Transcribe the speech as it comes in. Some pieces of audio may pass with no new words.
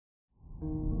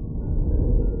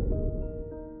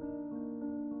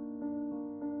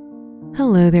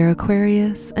Hello there,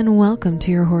 Aquarius, and welcome to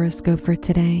your horoscope for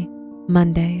today,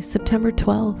 Monday, September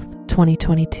 12th,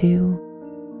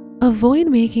 2022. Avoid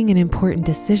making an important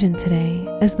decision today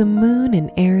as the moon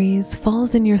in Aries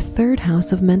falls in your third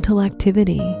house of mental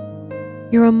activity.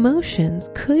 Your emotions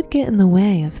could get in the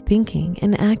way of thinking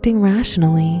and acting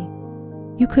rationally.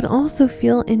 You could also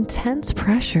feel intense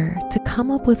pressure to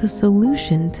come up with a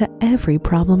solution to every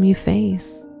problem you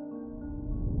face.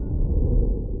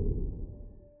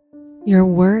 Your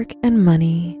work and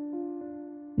money.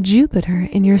 Jupiter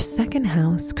in your second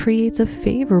house creates a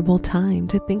favorable time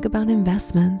to think about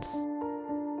investments.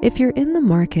 If you're in the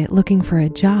market looking for a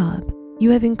job, you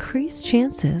have increased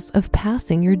chances of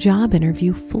passing your job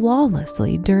interview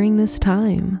flawlessly during this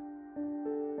time.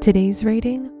 Today's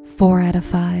rating, 4 out of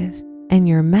 5, and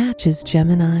your match is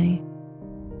Gemini.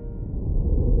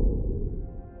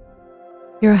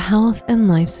 Your health and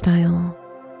lifestyle.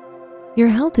 Your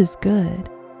health is good,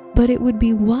 but it would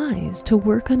be wise to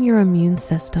work on your immune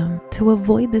system to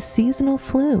avoid the seasonal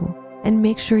flu and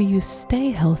make sure you stay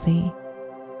healthy.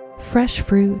 Fresh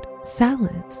fruit,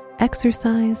 salads,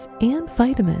 exercise, and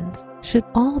vitamins should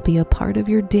all be a part of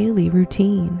your daily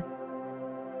routine.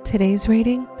 Today's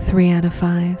rating, 3 out of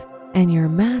 5, and your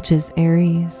match is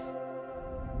Aries.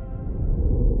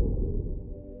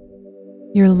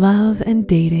 Your love and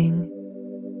dating.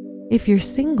 If you're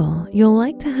single, you'll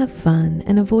like to have fun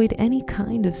and avoid any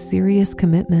kind of serious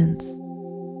commitments.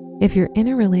 If you're in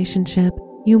a relationship,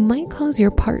 you might cause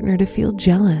your partner to feel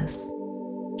jealous.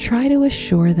 Try to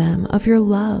assure them of your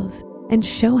love and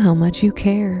show how much you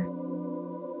care.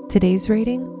 Today's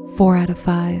rating, 4 out of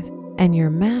 5, and your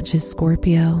match is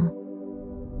Scorpio.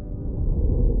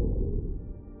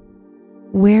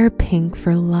 Wear pink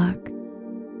for luck.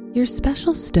 Your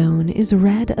special stone is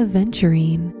red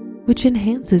aventurine, which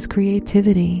enhances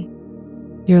creativity.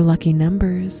 Your lucky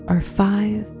numbers are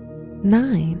 5,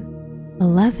 9,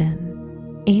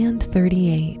 11, and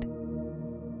 38.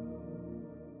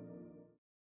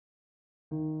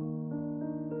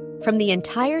 From the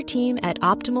entire team at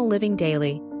Optimal Living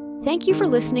Daily, thank you for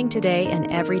listening today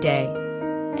and every day.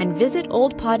 And visit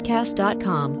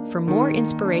oldpodcast.com for more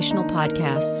inspirational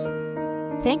podcasts.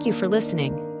 Thank you for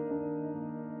listening.